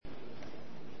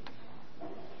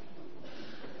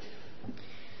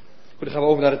Goed, dan gaan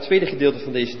we over naar het tweede gedeelte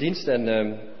van deze dienst. En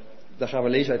daar gaan we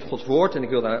lezen uit Gods woord. En ik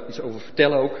wil daar iets over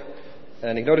vertellen ook.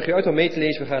 En ik nodig u uit om mee te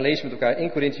lezen. We gaan lezen met elkaar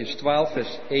 1 Korintiërs 12,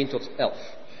 vers 1 tot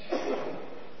 11.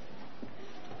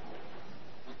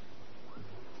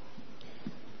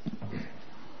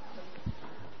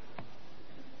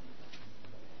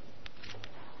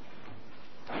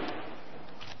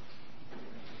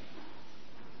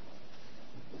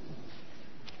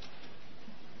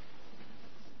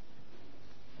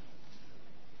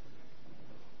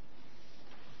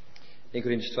 In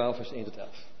Korintiërs 12, vers 1 tot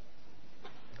 11.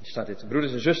 Er staat dit: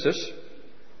 broeders en zusters,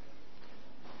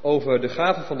 over de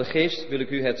gaven van de geest wil ik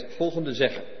u het volgende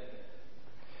zeggen.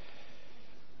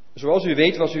 Zoals u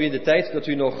weet was u in de tijd dat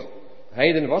u nog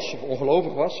heiden was of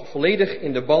ongelovig was, volledig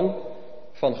in de ban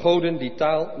van goden die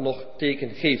taal nog teken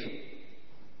geven.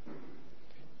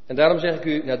 En daarom zeg ik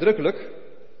u nadrukkelijk,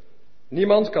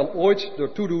 niemand kan ooit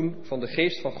door toedoen van de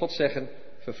geest van God zeggen,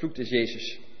 vervloekt is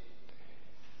Jezus.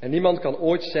 En niemand kan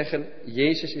ooit zeggen,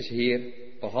 Jezus is Heer,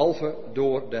 behalve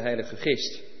door de Heilige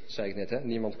Geest. Dat zei ik net, hè?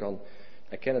 Niemand kan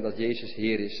erkennen dat Jezus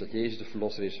Heer is, dat Jezus de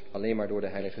Verlosser is, alleen maar door de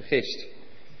Heilige Geest.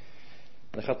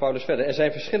 En dan gaat Paulus verder. Er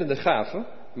zijn verschillende gaven,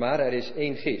 maar er is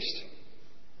één Geest.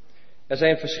 Er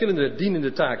zijn verschillende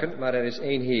dienende taken, maar er is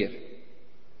één Heer.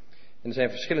 En er zijn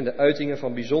verschillende uitingen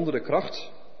van bijzondere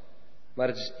kracht, maar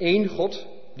het is één God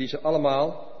die ze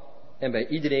allemaal en bij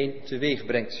iedereen teweeg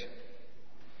brengt.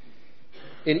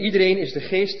 In iedereen is de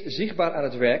geest zichtbaar aan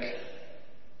het werk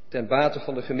ten bate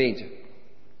van de gemeente.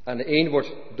 Aan de een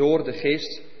wordt door de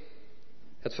geest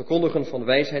het verkondigen van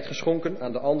wijsheid geschonken,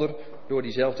 aan de ander door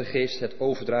diezelfde geest het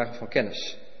overdragen van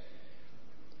kennis.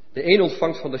 De een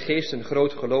ontvangt van de geest een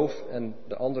groot geloof en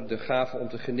de ander de gave om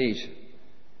te genezen.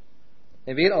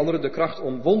 En weer anderen de kracht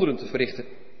om wonderen te verrichten,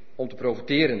 om te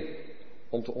profeteren,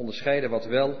 om te onderscheiden wat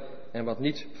wel en wat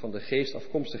niet van de geest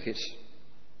afkomstig is.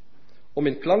 Om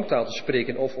in klanktaal te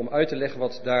spreken of om uit te leggen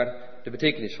wat daar de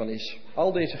betekenis van is.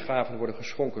 Al deze gaven worden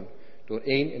geschonken door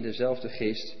één en dezelfde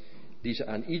geest, die ze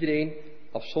aan iedereen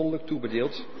afzonderlijk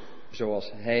toebedeelt,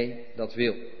 zoals hij dat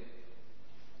wil.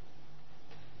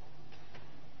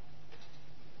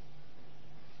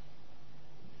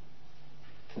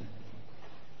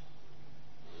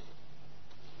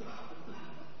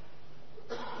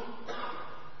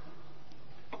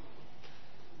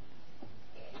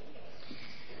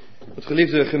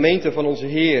 Geliefde gemeente van onze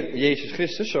Heer Jezus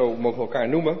Christus, zo mogen we elkaar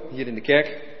noemen, hier in de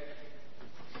kerk.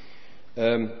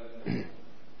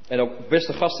 En ook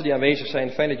beste gasten die aanwezig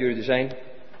zijn, fijn dat jullie er zijn.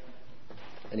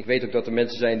 En ik weet ook dat er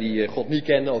mensen zijn die God niet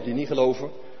kennen of die niet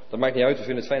geloven. Dat maakt niet uit, we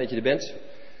vinden het fijn dat je er bent.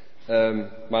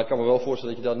 Maar ik kan me wel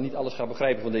voorstellen dat je dan niet alles gaat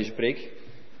begrijpen van deze preek.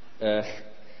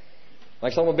 Maar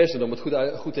ik zal mijn best doen om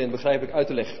het goed en begrijpelijk uit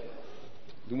te leggen.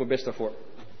 Ik doe mijn best daarvoor.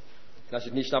 En als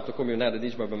je het niet snapt, dan kom je na de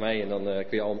dienst maar bij mij en dan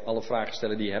kun je alle vragen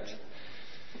stellen die je hebt.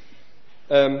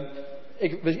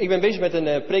 Ik ben bezig met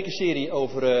een prekenserie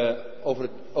over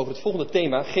het volgende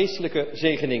thema, geestelijke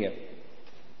zegeningen.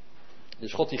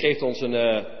 Dus God geeft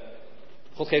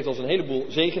ons een heleboel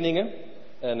zegeningen.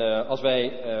 En als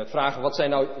wij vragen,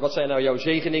 wat zijn nou jouw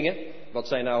zegeningen?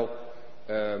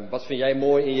 Wat vind jij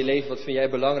mooi in je leven? Wat vind jij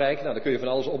belangrijk? Nou, dan kun je van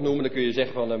alles opnoemen. Dan kun je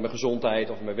zeggen van mijn gezondheid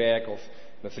of mijn werk of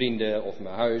mijn vrienden of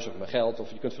mijn huis of mijn geld.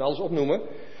 Of je kunt van alles opnoemen.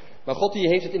 Maar God die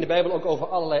heeft het in de Bijbel ook over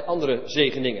allerlei andere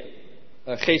zegeningen.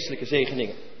 Geestelijke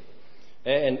zegeningen.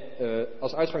 En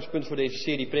als uitgangspunt voor deze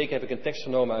serie preken heb ik een tekst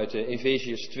genomen uit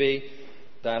Efeziërs 2.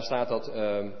 Daar staat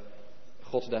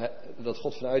dat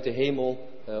God vanuit de hemel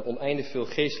oneindig veel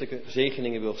geestelijke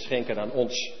zegeningen wil schenken aan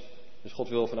ons. Dus God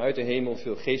wil vanuit de hemel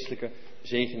veel geestelijke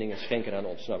zegeningen schenken aan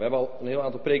ons. Nou, we hebben al een heel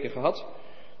aantal preken gehad.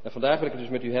 En vandaag wil ik het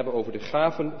dus met u hebben over de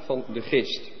gaven van de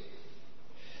geest.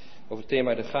 Over het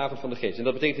thema de gaven van de geest. En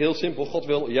dat betekent heel simpel, God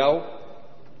wil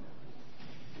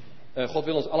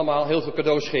ons allemaal heel veel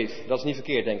cadeaus geven. Dat is niet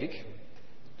verkeerd, denk ik.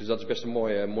 Dus dat is best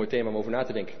een mooi thema om over na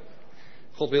te denken.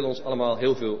 God wil ons allemaal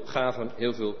heel veel gaven,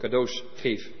 heel veel cadeaus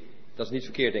geven. Dat is niet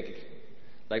verkeerd, denk ik.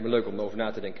 Lijkt me leuk om erover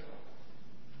na te denken.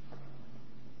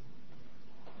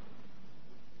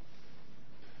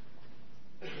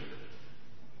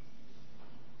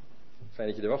 Fijn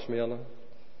dat je er was, Marianne.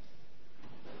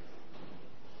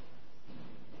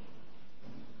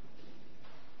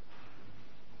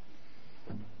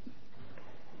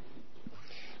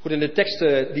 Goed, in de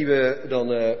teksten die we dan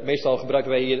meestal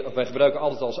gebruiken wij gebruiken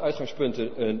altijd als uitgangspunt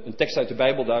een tekst uit de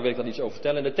Bijbel, daar wil ik dan iets over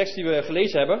vertellen. En de tekst die we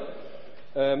gelezen hebben,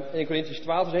 in Korintiërs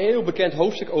 12, is een heel bekend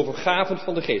hoofdstuk over gaven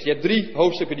van de geest. Je hebt 3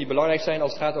 hoofdstukken die belangrijk zijn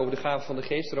als het gaat over de gaven van de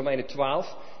geest. Romeinen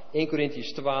 12, 1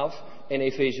 Korintiërs 12 en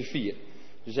Efeze 4.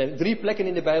 Er zijn 3 plekken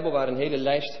in de Bijbel waar een hele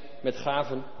lijst met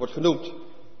gaven wordt genoemd.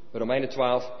 Romeinen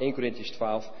 12, 1 Korintiërs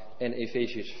 12 en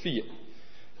Efesiërs 4.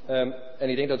 En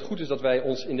ik denk dat het goed is dat wij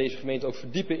ons in deze gemeente ook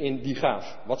verdiepen in die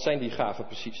gaven. Wat zijn die gaven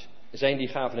precies? Zijn die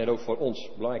gaven er ook voor ons?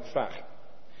 Belangrijke vraag.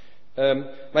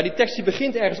 Maar die tekst die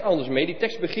begint ergens anders mee. Die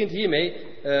tekst begint hiermee.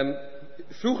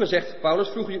 Vroeger, zegt Paulus,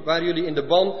 vroeger waren jullie in de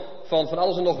ban van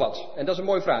alles en nog wat. En dat is een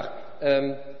mooie vraag.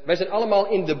 Wij zijn allemaal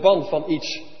in de ban van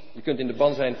iets. Je kunt in de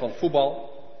ban zijn van voetbal.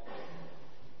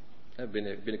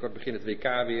 Binnenkort begint het WK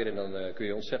weer en dan kun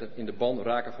je ontzettend in de ban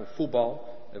raken van voetbal.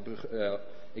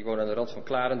 Ik woon aan de rand van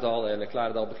Klarendal en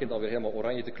Klarendal begint alweer helemaal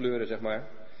oranje te kleuren, zeg maar.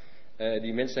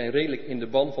 Die mensen zijn redelijk in de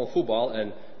ban van voetbal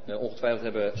en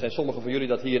ongetwijfeld zijn sommigen van jullie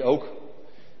dat hier ook.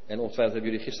 En ongetwijfeld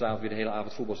hebben jullie gisteravond weer de hele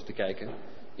avond voetbal zitten kijken.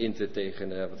 Inter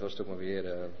tegen, wat was het ook maar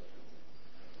weer,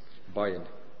 Bayern.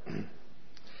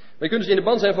 Maar je kunt dus in de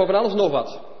ban zijn van alles en nog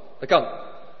wat. Dat kan.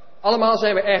 Allemaal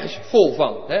zijn we ergens vol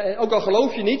van. Hè? En ook al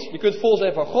geloof je niet, je kunt vol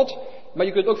zijn van God, maar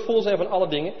je kunt ook vol zijn van alle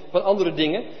dingen, van andere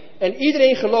dingen. En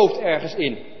iedereen gelooft ergens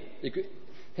in.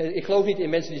 Ik geloof niet in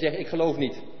mensen die zeggen, ik geloof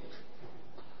niet.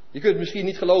 Je kunt misschien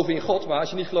niet geloven in God, maar als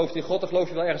je niet gelooft in God, dan geloof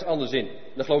je wel ergens anders in.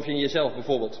 Dan geloof je in jezelf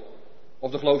bijvoorbeeld.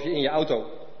 Of dan geloof je in je auto.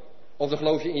 Of dan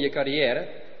geloof je in je carrière.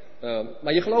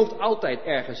 Maar je gelooft altijd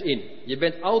ergens in. Je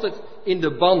bent altijd in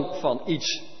de ban van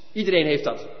iets. Iedereen heeft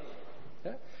dat.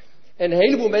 En een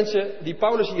heleboel mensen die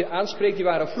Paulus hier aanspreekt, die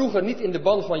waren vroeger niet in de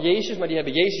ban van Jezus, maar die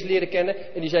hebben Jezus leren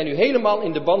kennen en die zijn nu helemaal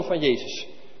in de ban van Jezus.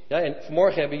 Ja, en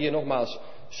vanmorgen hebben hier nogmaals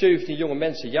 17 jonge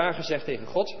mensen ja gezegd tegen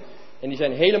God en die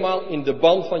zijn helemaal in de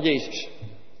ban van Jezus.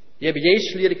 Die hebben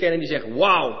Jezus leren kennen en die zeggen,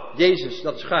 wauw, Jezus,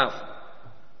 dat is gaaf.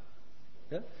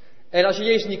 Ja? En als je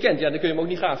Jezus niet kent, ja, dan kun je hem ook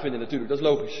niet gaaf vinden natuurlijk, dat is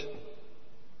logisch.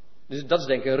 Dus dat is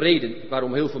denk ik een reden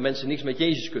waarom heel veel mensen niks met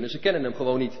Jezus kunnen, ze kennen hem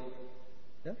gewoon niet.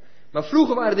 Ja? Maar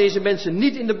vroeger waren deze mensen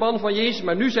niet in de ban van Jezus,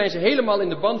 maar nu zijn ze helemaal in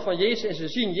de ban van Jezus en ze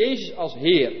zien Jezus als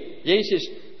Heer. Jezus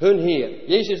is hun Heer.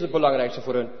 Jezus is het belangrijkste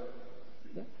voor hun.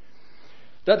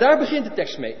 Daar begint de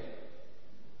tekst mee.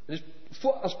 Dus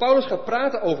als Paulus gaat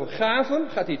praten over gaven,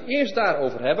 gaat hij het eerst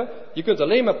daarover hebben. Je kunt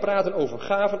alleen maar praten over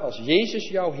gaven als Jezus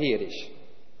jouw Heer is.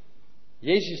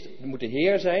 Jezus moet de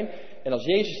Heer zijn. En als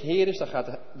Jezus Heer is, dan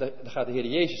gaat de Heer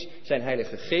Jezus zijn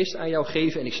Heilige Geest aan jou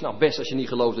geven. En ik snap best als je niet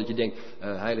gelooft dat je denkt,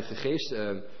 Heilige Geest,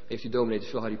 heeft die dominee te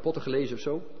veel Harry Potter gelezen of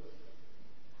zo?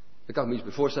 Daar kan ik me iets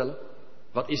bij voorstellen.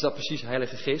 Wat is dat precies,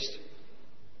 Heilige Geest?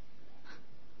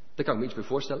 Daar kan ik me iets bij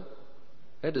voorstellen.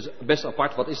 Dus best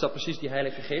apart, wat is dat precies, die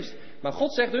Heilige Geest? Maar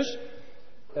God zegt dus,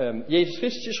 Jezus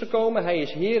Christus is gekomen, Hij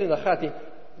is Heer en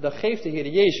dan geeft de Heer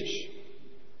Jezus.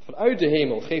 Vanuit de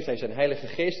hemel geeft Hij zijn Heilige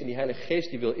Geest en die Heilige Geest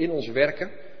die wil in ons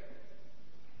werken.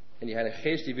 En die Heilige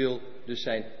Geest die wil dus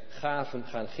zijn gaven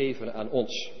gaan geven aan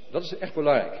ons. Dat is echt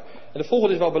belangrijk. En de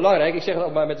volgende is wel belangrijk, ik zeg het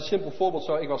ook maar met een simpel voorbeeld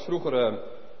zo. Ik was vroeger,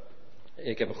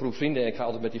 ik heb een groep vrienden en ik ga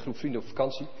altijd met die groep vrienden op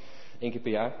vakantie. 1 keer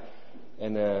per jaar.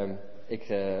 En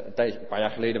een paar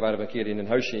jaar geleden waren we een keer in een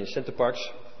huisje in Center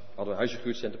Parcs. We hadden een huisje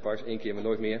gehuurd, Center Parcs, 1 keer maar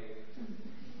nooit meer.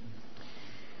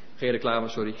 Geen reclame,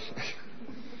 sorry.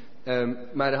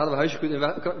 Maar daar hadden we een huisje gehuurd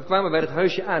en we kwamen bij het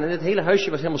huisje aan en het hele huisje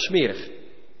was helemaal smerig.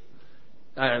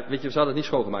 Weet je, ze hadden het niet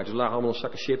schoongemaakt. Dus er lagen allemaal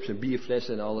zakken chips en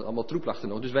bierflessen en allemaal troep lag er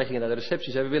nog. Dus wij gingen naar de receptie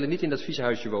en zeiden, we willen niet in dat vieze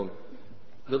huisje wonen.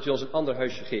 Wilt u ons een ander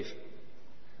huisje geven?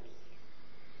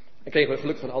 En kregen we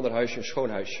gelukkig een ander huisje, een schoon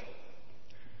huisje.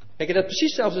 Kijk, en dat precies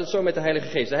hetzelfde is het zo met de Heilige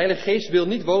Geest. De Heilige Geest wil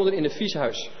niet wonen in een vies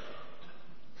huis.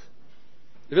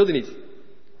 Dat wil hij niet.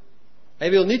 Hij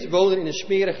wil niet wonen in een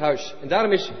smerig huis. En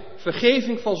daarom is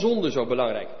vergeving van zonde zo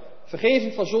belangrijk.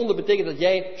 Vergeving van zonde betekent dat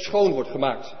jij schoon wordt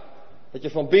gemaakt. Dat je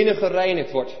van binnen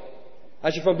gereinigd wordt.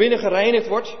 Als je van binnen gereinigd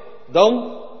wordt,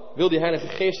 dan wil die Heilige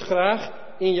Geest graag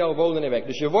in jou wonen en werken.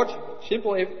 Dus je wordt,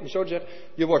 simpel even zo te zeggen,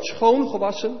 je wordt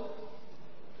schoongewassen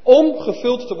om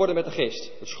gevuld te worden met de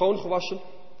Geest. Het schoongewassen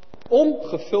om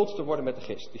gevuld te worden met de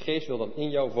Geest. Die Geest wil dan in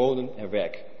jou wonen en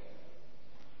werken.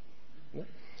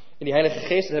 En die Heilige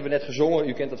Geest, dat hebben we net gezongen.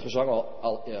 U kent dat gezang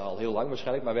al heel lang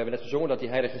waarschijnlijk. Maar we hebben net gezongen dat die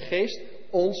Heilige Geest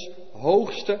ons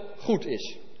hoogste goed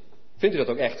is. Vindt u dat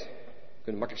ook echt? We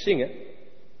kunnen makkelijk zingen.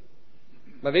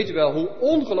 Maar weet u wel hoe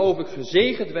ongelooflijk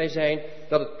gezegend wij zijn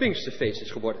dat het Pinksterfeest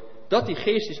is geworden. Dat die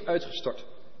Geest is uitgestort.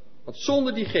 Want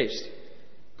zonder die Geest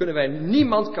kunnen wij,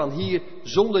 niemand kan hier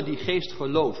zonder die Geest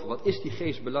geloven. Wat is die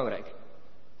Geest belangrijk?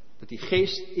 Dat die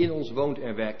Geest in ons woont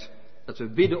en werkt. Dat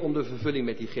we bidden om de vervulling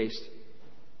met die Geest.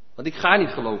 Want ik ga niet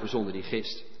geloven zonder die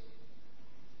Geest.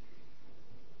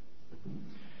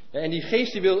 En die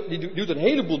Geest die doet een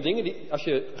heleboel dingen. Als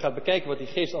je gaat bekijken wat die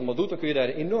Geest allemaal doet, dan kun je daar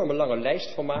een enorme lange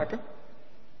lijst van maken.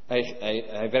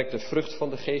 Hij werkt de vrucht van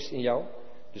de Geest in jou.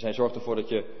 Dus hij zorgt ervoor dat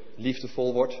je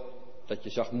liefdevol wordt. Dat je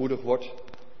zachtmoedig wordt.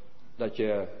 Dat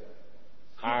je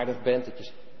aardig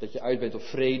bent. dat je uit bent op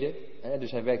vrede.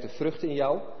 Dus hij werkt de vruchten in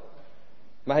jou.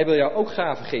 Maar hij wil jou ook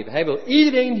gaven geven. Hij wil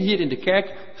iedereen hier in de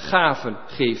kerk gaven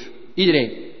geven.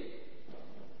 Iedereen.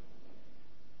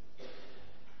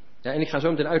 Ja, en ik ga zo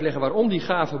meteen uitleggen waarom die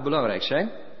gaven belangrijk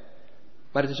zijn.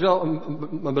 Maar het is wel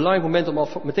een belangrijk moment om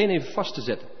al meteen even vast te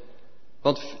zetten.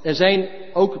 Want er zijn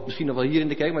ook, misschien nog wel hier in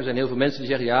de kerk, maar er zijn heel veel mensen die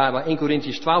zeggen, ja, maar 1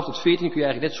 Korintiërs 12 tot 14 kun je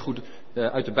eigenlijk net zo goed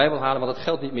uit de Bijbel halen, want dat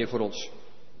geldt niet meer voor ons.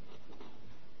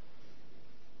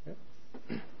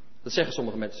 Dat zeggen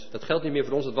sommige mensen. Dat geldt niet meer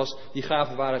voor ons. Die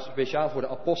gaven waren speciaal voor de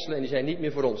apostelen en die zijn niet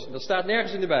meer voor ons. Dat staat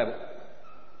nergens in de Bijbel.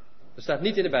 Dat staat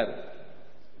niet in de Bijbel.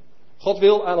 God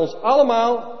wil aan ons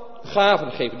allemaal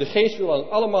gaven geven. De geest wil aan ons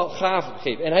allemaal gaven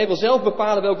geven. En hij wil zelf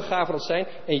bepalen welke gaven dat zijn.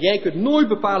 En jij kunt nooit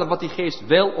bepalen wat die geest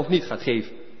wel of niet gaat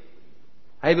geven.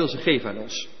 Hij wil ze geven aan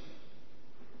ons.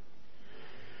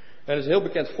 Er is een heel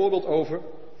bekend voorbeeld over.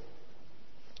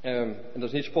 En dat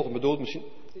is niet spottend bedoeld. Misschien,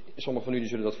 sommigen van jullie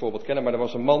zullen dat voorbeeld kennen. Maar er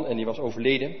was een man en die was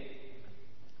overleden.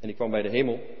 En die kwam bij de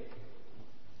hemel.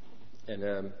 En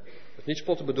dat is niet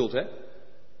spottend bedoeld, hè.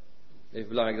 Even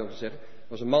belangrijk om te zeggen.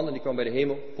 Er was een man en die kwam bij de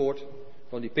hemelpoort.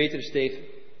 Kwam die Petrus tegen.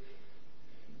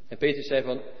 En Petrus zei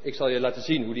van, ik zal je laten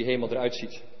zien hoe die hemel eruit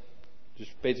ziet.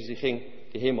 Dus Petrus die ging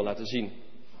die hemel laten zien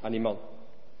aan die man. En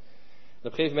op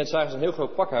een gegeven moment zagen ze een heel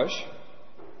groot pakhuis.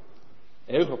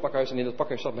 Een heel groot pakhuis en in dat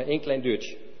pakhuis zat maar 1 klein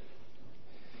deurtje.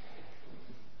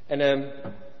 En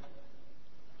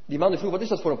die man die vroeg, wat is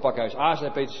dat voor een pakhuis?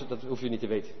 Zei Petrus, dat hoef je niet te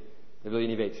weten. Dat wil je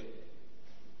niet weten.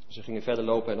 Dus ze gingen verder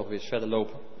lopen en nog weer eens verder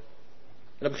lopen.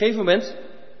 En op een gegeven moment,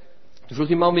 toen vroeg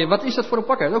die man weer, wat is dat voor een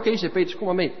pakhuis? Oké, zei Petrus, kom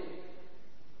maar mee.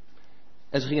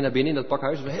 En ze gingen naar binnen in dat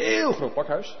pakhuis. Het was een heel groot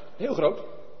pakhuis. Heel groot.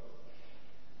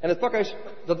 En het pakhuis,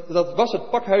 dat was het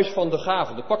pakhuis van de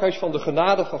gaven. Het pakhuis van de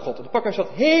genade van God. Het pakhuis zat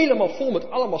helemaal vol met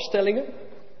allemaal stellingen.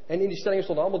 En in die stellingen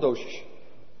stonden allemaal doosjes.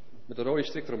 Met een rode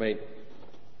strik eromheen.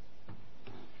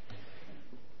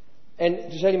 En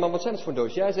toen zei die man, wat zijn dat voor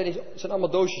doosjes? Ja, hij zei, het zijn allemaal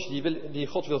doosjes die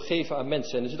God wil geven aan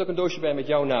mensen. En er zit ook een doosje bij met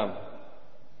jouw naam.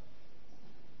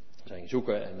 Ze gingen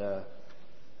zoeken en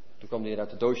toen kwam hij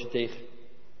inderdaad het doosje tegen.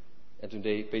 En toen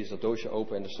deed Petrus dat doosje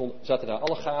open en er zaten daar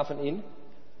alle gaven in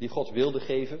die God wilde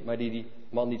geven, maar die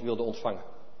man niet wilde ontvangen.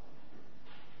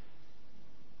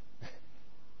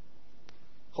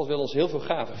 God wil ons heel veel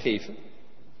gaven geven,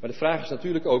 maar de vraag is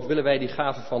natuurlijk ook, willen wij die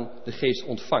gaven van de geest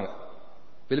ontvangen?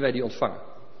 Willen wij die ontvangen?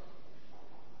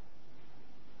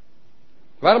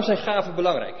 Waarom zijn gaven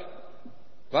belangrijk?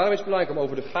 Waarom is het belangrijk om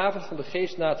over de gaven van de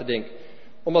geest na te denken?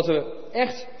 Omdat we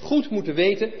echt goed moeten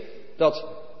weten dat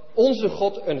onze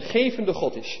God een gevende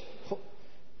God is.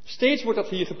 Steeds wordt dat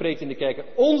hier gepreekt in de kerken.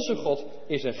 Onze God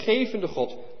is een gevende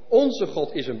God. Onze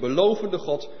God is een belovende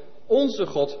God. Onze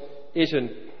God is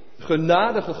een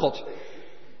genadige God.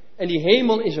 En die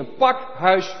hemel is een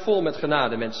pakhuis vol met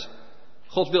genade, mensen.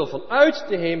 God wil vanuit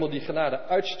de hemel die genade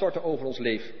uitstorten over ons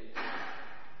leven.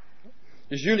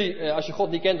 Dus jullie, als je God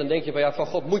niet kent, dan denk je van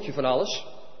God moet je van alles.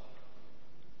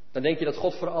 Dan denk je dat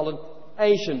God vooral een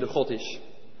eisende God is.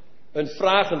 Een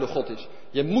vragende God is.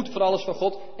 Je moet van alles van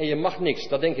God en je mag niks.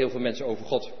 Dat denken heel veel mensen over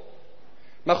God.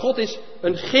 Maar God is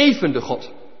een gevende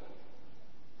God.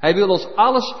 Hij wil ons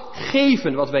alles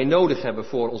geven wat wij nodig hebben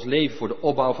voor ons leven, voor de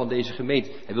opbouw van deze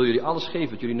gemeente. Hij wil jullie alles geven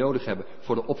wat jullie nodig hebben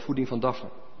voor de opvoeding van Daphne.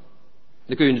 En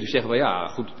dan kun je natuurlijk zeggen, well, ja,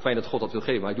 goed, fijn dat God dat wil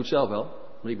geven, maar hij doet het zelf wel.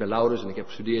 Want ik ben Laurens en ik heb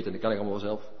gestudeerd en dat kan ik allemaal wel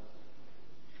zelf.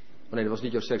 Maar nee, dat was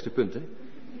niet jouw sterkste punt, hè?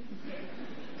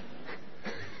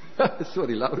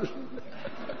 Sorry, Laurens.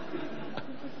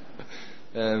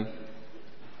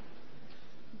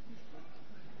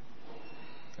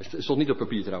 Het stond niet op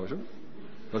papier trouwens, hoor.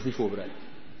 Dat was niet voorbereid.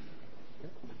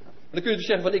 Dan kun je dus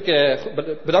zeggen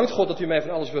van bedankt God dat u mij van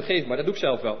alles wil geven, maar dat doe ik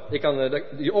zelf wel.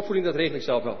 Die opvoeding dat regel ik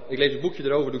zelf wel. Ik lees een boekje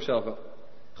erover, doe ik zelf wel.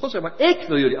 God zegt, maar ik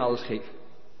wil jullie alles geven.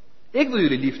 Ik wil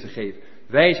jullie liefde geven,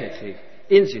 wijsheid geven,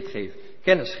 inzicht geven,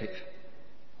 kennis geven.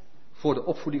 Voor de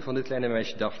opvoeding van dit kleine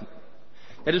meisje Daphne.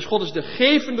 Ja, dus God is de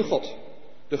gevende God,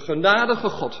 de genadige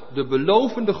God, de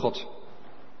belovende God.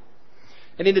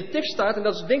 En in de tekst staat, en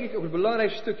dat is denk ik ook het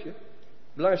belangrijkste stukje,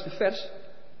 het belangrijkste vers.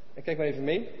 En kijk maar even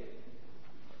mee.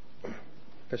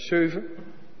 Vers 7.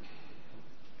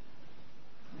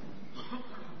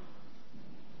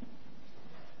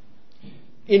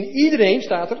 In iedereen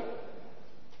staat er.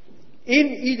 In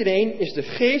iedereen is de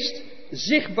geest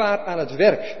zichtbaar aan het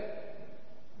werk.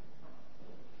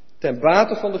 Ten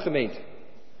bate van de gemeente.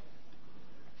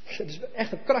 Het is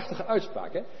echt een krachtige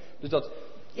uitspraak, hè? Dus dat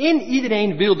in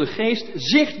iedereen wil de geest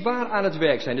zichtbaar aan het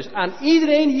werk zijn. Dus aan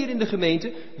iedereen hier in de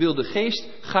gemeente wil de geest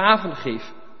gaven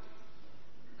geven.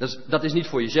 Dat is niet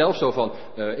voor jezelf zo van,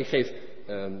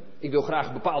 ik wil graag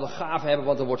een bepaalde gave hebben,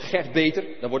 want dan wordt Gert beter,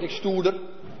 dan word ik stoerder.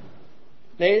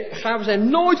 Nee, gaven zijn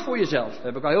nooit voor jezelf. Dat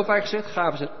heb ik al heel vaak gezegd.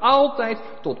 Gaven zijn altijd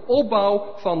tot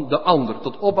opbouw van de ander.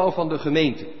 Tot opbouw van de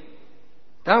gemeente.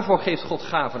 Daarvoor geeft God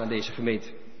gaven aan deze gemeente.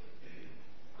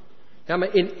 Ja,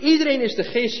 maar in iedereen is de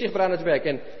geest zichtbaar aan het werk.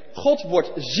 En God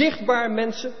wordt zichtbaar,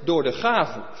 mensen, door de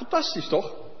gaven. Fantastisch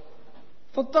toch?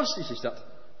 Fantastisch is dat.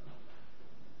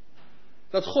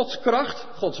 Dat Gods kracht,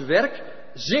 Gods werk,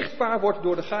 zichtbaar wordt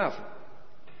door de gaven.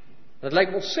 Dat lijkt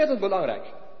me ontzettend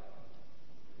belangrijk.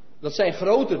 Dat zijn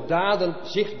grote daden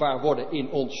zichtbaar worden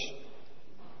in ons.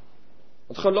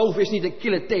 Want geloof is niet een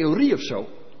kille theorie of zo.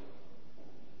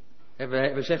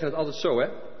 We zeggen het altijd zo, hè.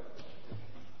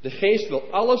 De geest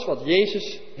wil alles wat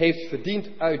Jezus heeft verdiend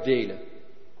uitdelen.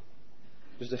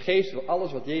 Dus de geest wil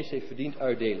alles wat Jezus heeft verdiend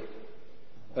uitdelen.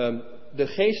 De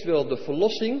geest wil de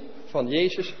verlossing van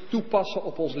Jezus toepassen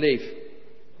op ons leven.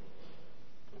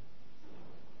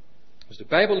 Dus de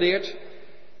Bijbel leert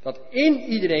dat in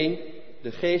iedereen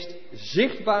de geest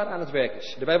zichtbaar aan het werk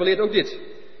is. De Bijbel leert ook dit.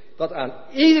 Dat aan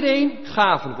iedereen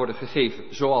gaven worden gegeven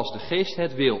zoals de geest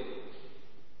het wil.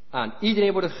 Aan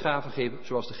iedereen worden gaven gegeven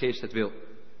zoals de geest het wil.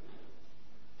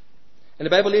 En de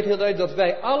Bijbel leert heel duidelijk dat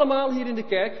wij allemaal hier in de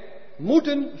kerk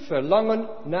moeten verlangen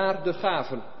naar de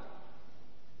gaven.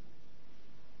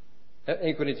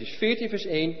 1 Korintiërs 14 vers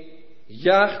 1.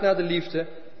 Jaag naar de liefde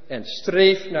en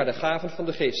streef naar de gaven van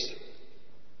de geest.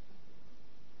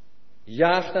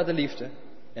 Jaag naar de liefde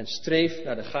en streef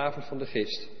naar de gaven van de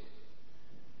geest.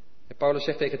 En Paulus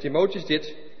zegt tegen Timotheus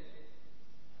dit.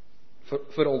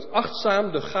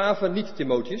 Veronachtzaam de gaven niet,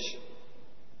 Timotheus.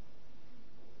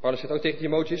 Paulus zegt ook tegen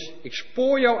Timotheus. Ik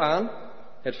spoor jou aan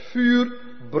het vuur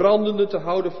brandende te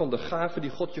houden van de gaven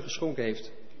die God je geschonken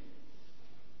heeft.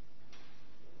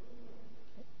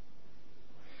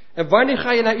 En wanneer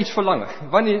ga je naar iets verlangen?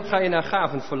 Wanneer ga je naar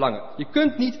gaven verlangen? Je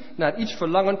kunt niet naar iets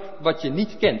verlangen wat je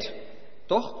niet kent.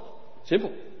 Toch?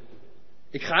 Simpel.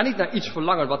 Ik ga niet naar iets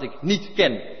verlangen wat ik niet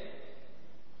ken.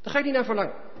 Daar ga ik niet naar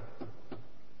verlangen.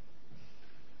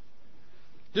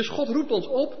 Dus God roept ons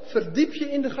op, verdiep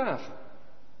je in de gaven.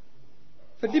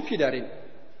 Verdiep je daarin.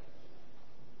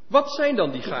 Wat zijn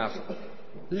dan die gaven?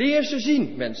 Leer ze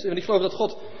zien, mensen. Want ik geloof dat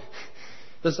God,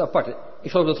 dat is het aparte.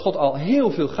 Ik geloof dat God al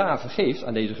heel veel gaven geeft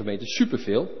aan deze gemeente.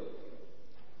 Superveel.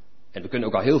 En we kunnen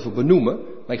ook al heel veel benoemen.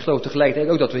 Maar ik geloof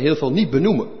tegelijkertijd ook dat we heel veel niet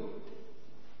benoemen.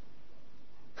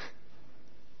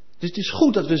 Dus het is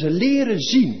goed dat we ze leren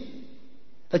zien.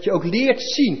 Dat je ook leert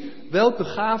zien welke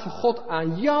gaven God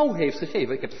aan jou heeft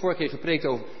gegeven. Ik heb de vorige keer gepreekt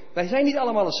over, wij zijn niet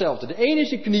allemaal hetzelfde. De ene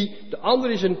is een knie, de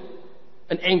ander is een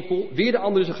enkel, weer de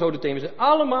ander is een grote teen. We zijn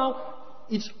allemaal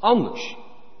iets anders.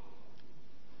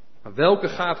 Maar welke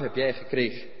gaven heb jij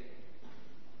gekregen?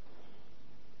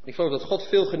 Ik geloof dat God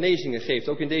veel genezingen geeft,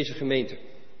 ook in deze gemeente.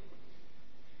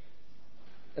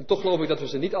 En toch geloof ik dat we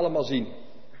ze niet allemaal zien.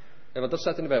 En want dat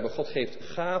staat in de Bijbel. God geeft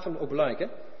gaven, ook belangrijk hè.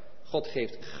 God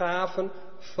geeft gaven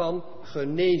van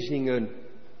genezingen.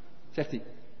 Zegt hij.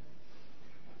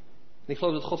 En ik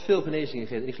geloof dat God veel genezingen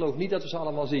geeft. En ik geloof niet dat we ze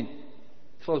allemaal zien.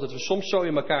 Ik geloof dat we soms zo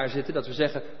in elkaar zitten dat we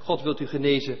zeggen, God wilt u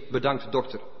genezen, bedankt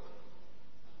dokter.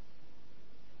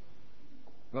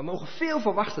 We mogen veel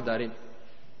verwachten daarin.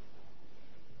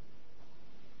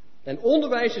 En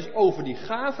onderwijs is over die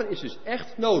gaven is dus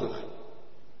echt nodig.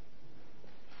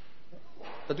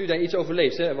 Dat u daar iets over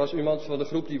leest. Hè? Er was iemand van de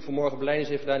groep die vanmorgen beleidings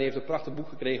heeft gedaan. Die heeft een prachtig boek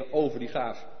gekregen over die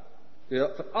gaven.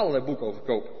 Je kan allerlei boeken over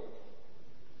kopen.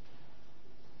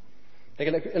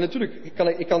 Kijk, en natuurlijk,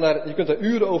 je kunt daar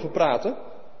uren over praten.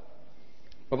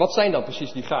 Maar wat zijn dan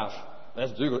precies die gaven? Dat is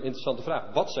natuurlijk een interessante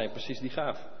vraag. Wat zijn precies die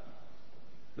gaven?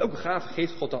 Welke gaven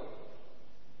geeft God dan?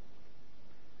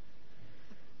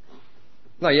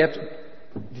 Nou, je hebt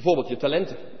bijvoorbeeld je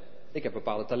talenten. Ik heb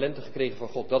bepaalde talenten gekregen van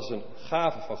God. Dat is een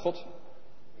gave van God.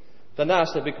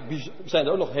 Daarnaast zijn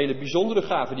er ook nog hele bijzondere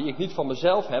gaven die ik niet van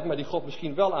mezelf heb, maar die God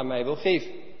misschien wel aan mij wil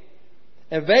geven.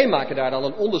 En wij maken daar dan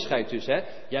een onderscheid tussen. Hè?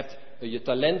 Je hebt je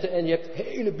talenten en je hebt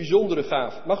hele bijzondere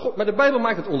gaven. Maar de Bijbel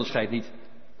maakt het onderscheid niet.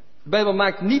 De Bijbel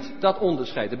maakt niet dat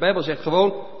onderscheid. De Bijbel zegt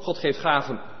gewoon, God geeft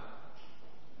gaven.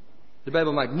 De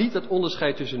Bijbel maakt niet dat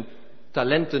onderscheid tussen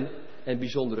talenten en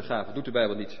bijzondere gaven. Dat doet de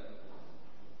Bijbel niet.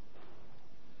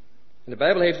 En de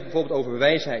Bijbel heeft het bijvoorbeeld over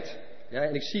wijsheid. Ja,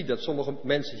 en ik zie dat sommige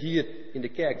mensen hier in de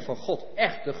kerk van God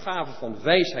echt de gave van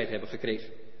wijsheid hebben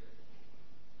gekregen.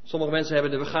 Sommige mensen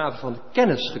hebben de gave van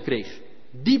kennis gekregen.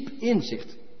 Diep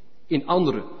inzicht in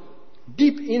anderen.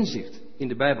 Diep inzicht in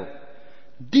de Bijbel.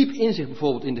 Diep inzicht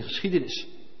bijvoorbeeld in de geschiedenis.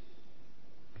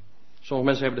 Sommige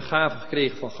mensen hebben de gave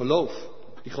gekregen van geloof.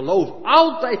 Die geloven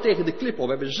altijd tegen de klip op. We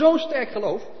hebben zo'n sterk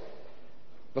geloof.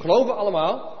 We geloven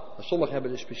allemaal. Maar sommigen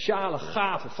hebben de speciale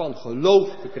gave van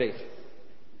geloof gekregen.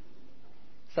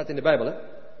 Staat in de Bijbel, hè?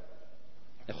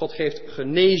 En God geeft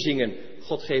genezingen.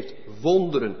 God geeft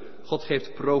wonderen. God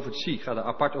geeft profetie. Ik ga daar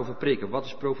apart over preken. Wat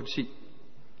is profetie?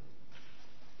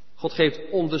 God geeft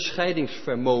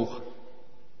onderscheidingsvermogen.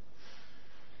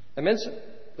 En mensen,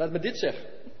 laat me dit zeggen.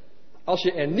 Als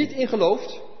je er niet in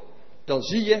gelooft, dan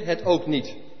zie je het ook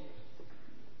niet.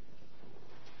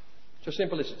 Zo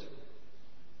simpel is het.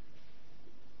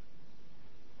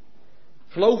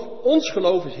 Ons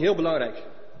geloof is heel belangrijk.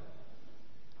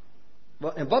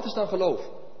 En wat is dan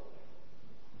geloof?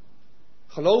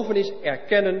 Geloven is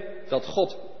erkennen dat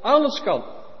God alles kan.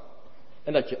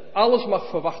 En dat je alles mag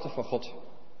verwachten van God.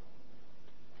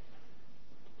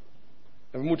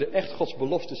 En we moeten echt Gods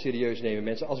belofte serieus nemen,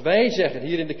 mensen. Als wij zeggen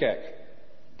hier in de kerk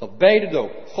dat bij de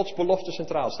doop Gods beloften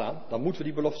centraal staan, dan moeten we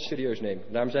die belofte serieus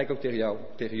nemen. Daarom zei ik ook tegen jou,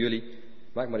 tegen jullie,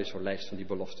 maak maar eens zo'n lijst van die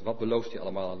beloften. Wat belooft hij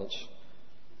allemaal aan ons?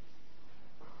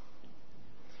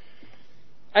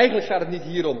 Eigenlijk gaat het niet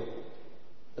hierom.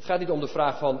 Het gaat niet om de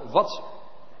vraag van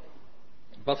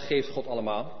wat geeft God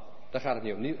allemaal? Daar gaat het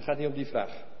niet om. Het gaat niet om die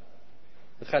vraag.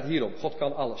 Het gaat hierom. God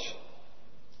kan alles.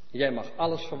 Jij mag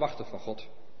alles verwachten van God.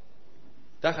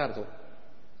 Daar gaat het om.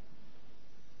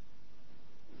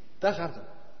 Daar gaat het om.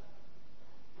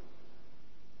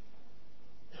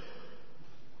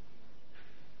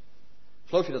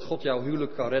 Geloof je dat God jouw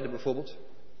huwelijk kan redden bijvoorbeeld?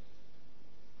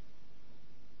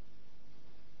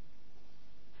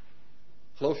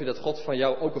 Geloof je dat God van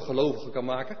jou ook een gelovige kan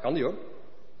maken? Kan die hoor.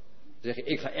 Dan zeg je,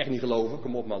 ik ga echt niet geloven.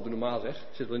 Kom op man, doe normaal zeg.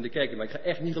 Ik zit wel in de kerk, maar ik ga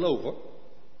echt niet geloven hoor.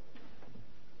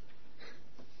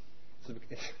 Dat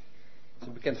is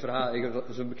een bekend verhaal. Dat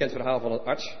is een bekend verhaal van een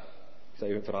arts. Ik sta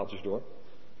even een verhaal tussendoor.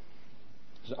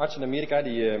 Er is een arts in Amerika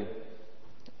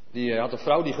die had een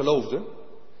vrouw die geloofde.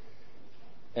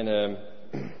 En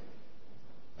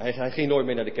hij ging nooit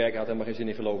meer naar de kerk. Hij had helemaal geen zin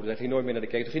in geloven. Dus hij ging nooit meer naar de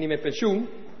kerk. Toen ging hij met pensioen.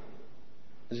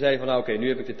 En zei hij van, nou oké, nu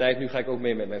heb ik de tijd, nu ga ik ook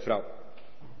mee met mijn vrouw.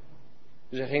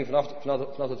 Dus hij ging vanaf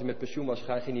dat hij met pensioen was,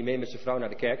 ging hij mee met zijn vrouw naar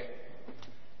de kerk.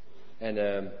 En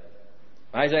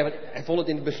maar hij zei, hij vond het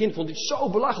in het begin zo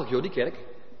belachelijk joh, die kerk.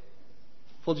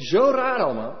 Vond hij zo raar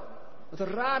allemaal. Wat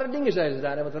een rare dingen zeiden ze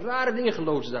daar en wat een rare dingen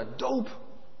geloofden ze daar. Doop.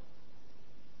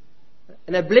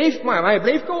 En hij bleef maar hij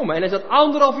bleef komen. En hij zat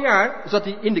 1,5 jaar, zat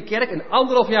hij in de kerk en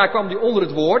 1,5 jaar kwam hij onder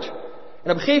het woord.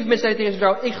 En op een gegeven moment zei hij tegen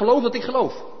zijn vrouw, ik geloof dat ik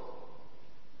geloof.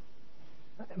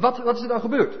 Wat is er dan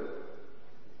gebeurd?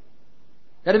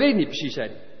 Ja, dat weet ik niet precies, zei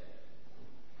hij.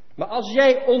 Maar als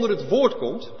jij onder het woord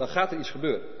komt, dan gaat er iets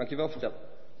gebeuren. Kan ik je wel vertellen.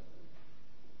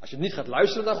 Als je niet gaat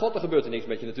luisteren naar God, dan gebeurt er niks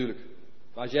met je natuurlijk.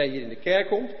 Maar als jij hier in de kerk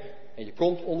komt en je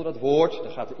komt onder dat woord,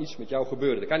 dan gaat er iets met jou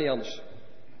gebeuren. Dat kan niet anders.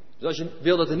 Dus als je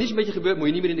wil dat er niets met je gebeurt, moet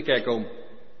je niet meer in de kerk komen.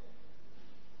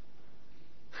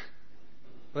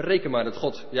 Maar reken maar dat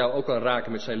God jou ook kan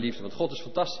raken met zijn liefde, want God is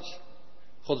fantastisch.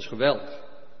 God is geweldig.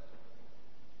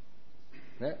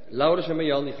 Laurens en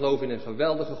Marjan die geloven in een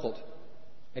geweldige God.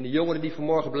 En die jongeren die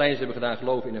vanmorgen blijns hebben gedaan,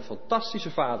 geloven in een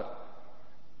fantastische Vader.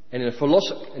 En in een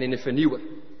verlosser en in een vernieuwer.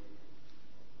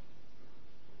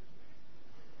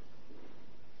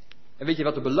 En weet je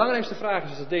wat de belangrijkste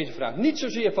vraag is? Is deze vraag. Niet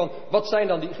zozeer van, wat zijn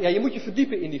dan die... Ja, je moet je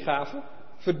verdiepen in die gaven.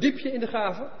 Verdiep je in de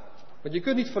gaven. Want je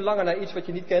kunt niet verlangen naar iets wat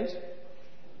je niet kent.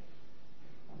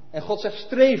 En God zegt,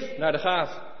 streef naar de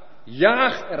gaven.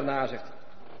 Jaag ernaar, zegt hij.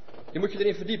 Je moet je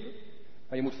erin verdiepen.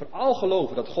 Maar je moet vooral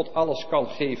geloven dat God alles kan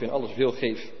geven en alles wil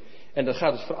geven. En dan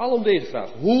gaat het vooral om deze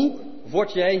vraag. Hoe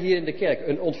word jij hier in de kerk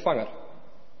een ontvanger?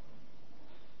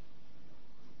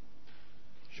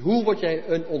 Dus hoe word jij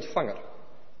een ontvanger?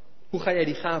 Hoe ga jij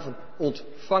die gaven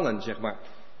ontvangen, zeg maar?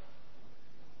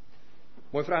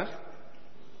 Mooie vraag.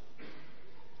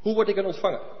 Hoe word ik een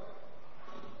ontvanger?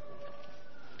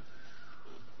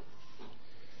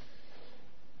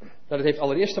 Nou, dat heeft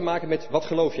allereerst te maken met wat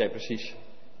geloof jij precies?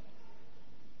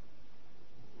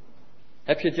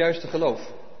 Heb je het juiste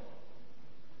geloof?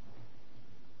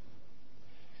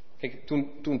 Kijk,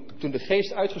 toen de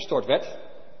geest uitgestort werd,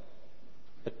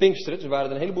 met Pinksteren, toen waren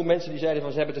er een heleboel mensen die zeiden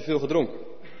van ze hebben te veel gedronken.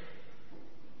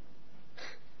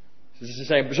 Ze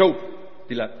zijn bezopen,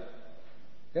 die lui.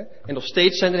 Ja? En nog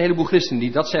steeds zijn er een heleboel christenen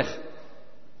die dat zeggen.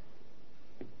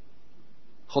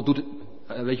 God doet het,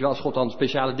 weet je wel, als God dan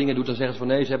speciale dingen doet, dan zeggen ze van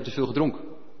nee, ze hebben te veel gedronken.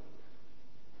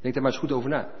 Denk daar maar eens goed over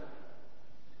na.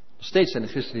 Nog steeds zijn er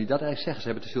christenen die dat eigenlijk zeggen, ze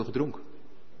hebben te veel gedronken.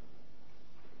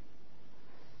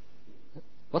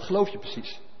 Wat geloof je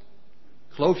precies?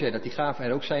 Geloof jij dat die gaven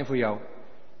er ook zijn voor jou?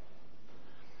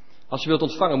 Als je wilt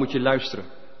ontvangen moet je luisteren.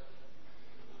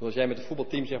 Als jij met het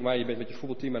voetbalteam, zeg maar, je bent met je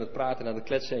voetbalteam aan het praten en aan het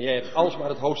kletsen en jij hebt alsmaar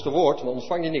het hoogste woord, dan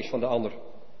ontvang je niks van de ander.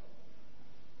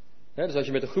 Ja, dus als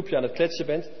je met een groepje aan het kletsen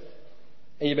bent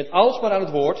en je bent alsmaar aan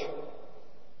het woord,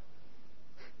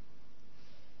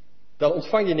 dan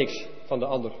ontvang je niks van de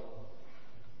ander.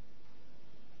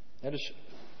 Dus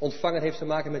ontvangen heeft te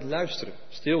maken met luisteren,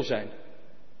 stil zijn,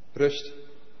 rust.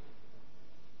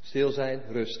 Stil zijn,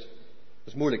 rust. Dat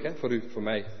is moeilijk, hè, voor u, voor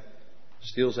mij.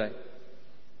 Stil zijn,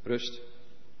 rust.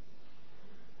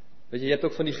 Weet je, je hebt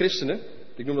ook van die christenen,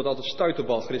 ik noem dat altijd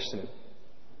stuiterbal-christenen.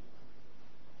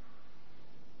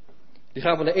 Die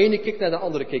gaan van de ene kick naar de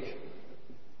andere kick.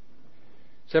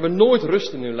 Ze hebben nooit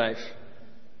rust in hun lijf.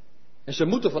 En ze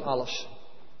moeten van alles.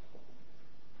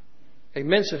 Kijk,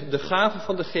 mensen, de gaven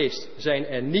van de geest zijn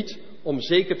er niet om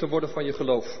zeker te worden van je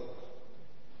geloof.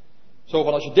 Zo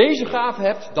van, als je deze gaven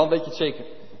hebt, dan weet je het zeker.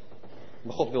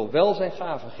 Maar God wil wel zijn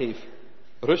gaven geven.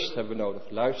 Rust hebben we nodig,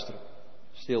 luisteren,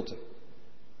 stilte.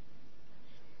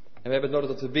 En we hebben het nodig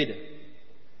dat we bidden.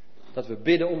 Dat we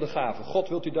bidden om de gaven. God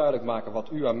wilt u duidelijk maken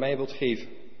wat u aan mij wilt geven.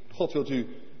 God wilt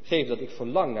u geven dat ik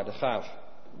verlang naar de gaven.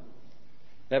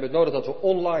 We hebben het nodig dat we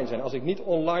online zijn. Als ik niet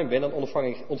online ben, dan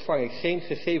ontvang ik geen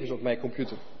gegevens op mijn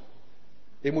computer.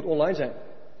 Ik moet online zijn.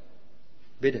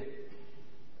 Bidden.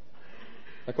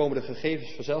 Dan komen de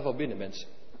gegevens vanzelf al binnen, mensen.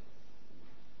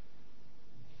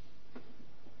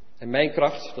 En mijn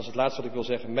kracht, dat is het laatste wat ik wil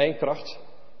zeggen. Mijn kracht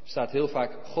staat heel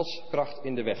vaak Gods kracht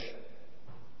in de weg.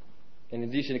 En in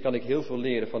die zin kan ik heel veel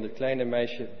leren van dit kleine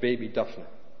meisje, baby Daphne.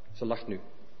 Ze lacht nu.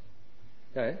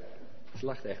 Ja, hè? Ze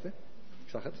lacht echt, hè? Ik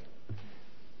zag het.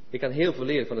 Ik kan heel veel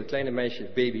leren van het kleine meisje,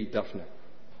 baby Daphne.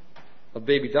 Want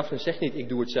baby Daphne zegt niet, ik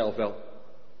doe het zelf wel.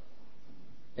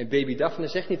 En baby Daphne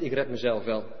zegt niet, ik red mezelf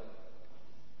wel.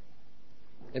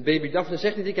 En baby Daphne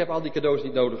zegt niet, ik heb al die cadeaus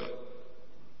niet nodig.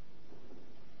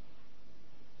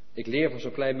 Ik leer van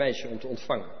zo'n klein meisje om te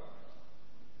ontvangen.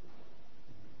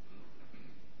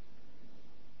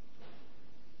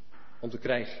 Om te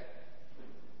krijgen.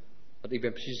 Want ik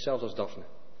ben precies hetzelfde als Daphne.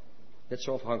 Net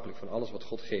zo afhankelijk van alles wat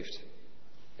God geeft.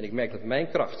 En ik merk dat mijn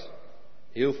kracht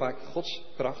heel vaak Gods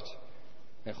kracht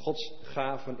en Gods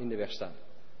gaven in de weg staan.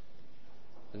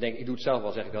 Dan denk ik doe het zelf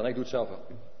wel, zeg ik dan. Nee, ik doe het zelf wel.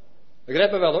 Ik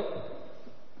red me wel hoor.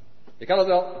 Ik kan het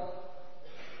wel.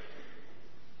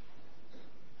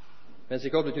 Mensen,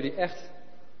 ik hoop dat jullie echt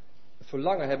een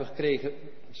verlangen hebben gekregen.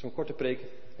 Zo'n korte preek.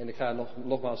 En ik ga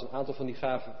nogmaals een aantal van die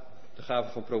gaven, de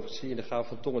gaven van profetie en de gaven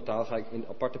van tongentaal, ga ik in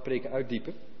aparte preken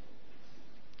uitdiepen.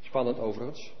 Spannend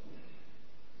overigens.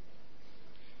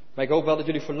 Maar ik hoop wel dat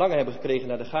jullie verlangen hebben gekregen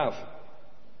naar de gaven.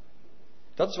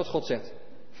 Dat is wat God zegt.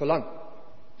 Verlang.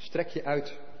 Strek je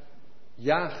uit.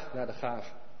 Jaag naar de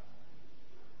gaven.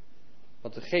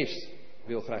 Want de geest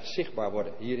wil graag zichtbaar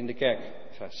worden hier in de kerk.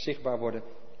 Graag zichtbaar worden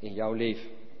in jouw leven.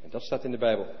 En dat staat in de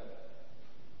Bijbel.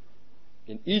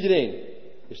 In iedereen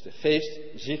is de geest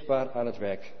zichtbaar aan het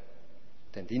werk.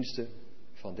 Ten dienste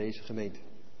van deze gemeente.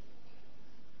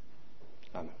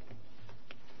 Amen.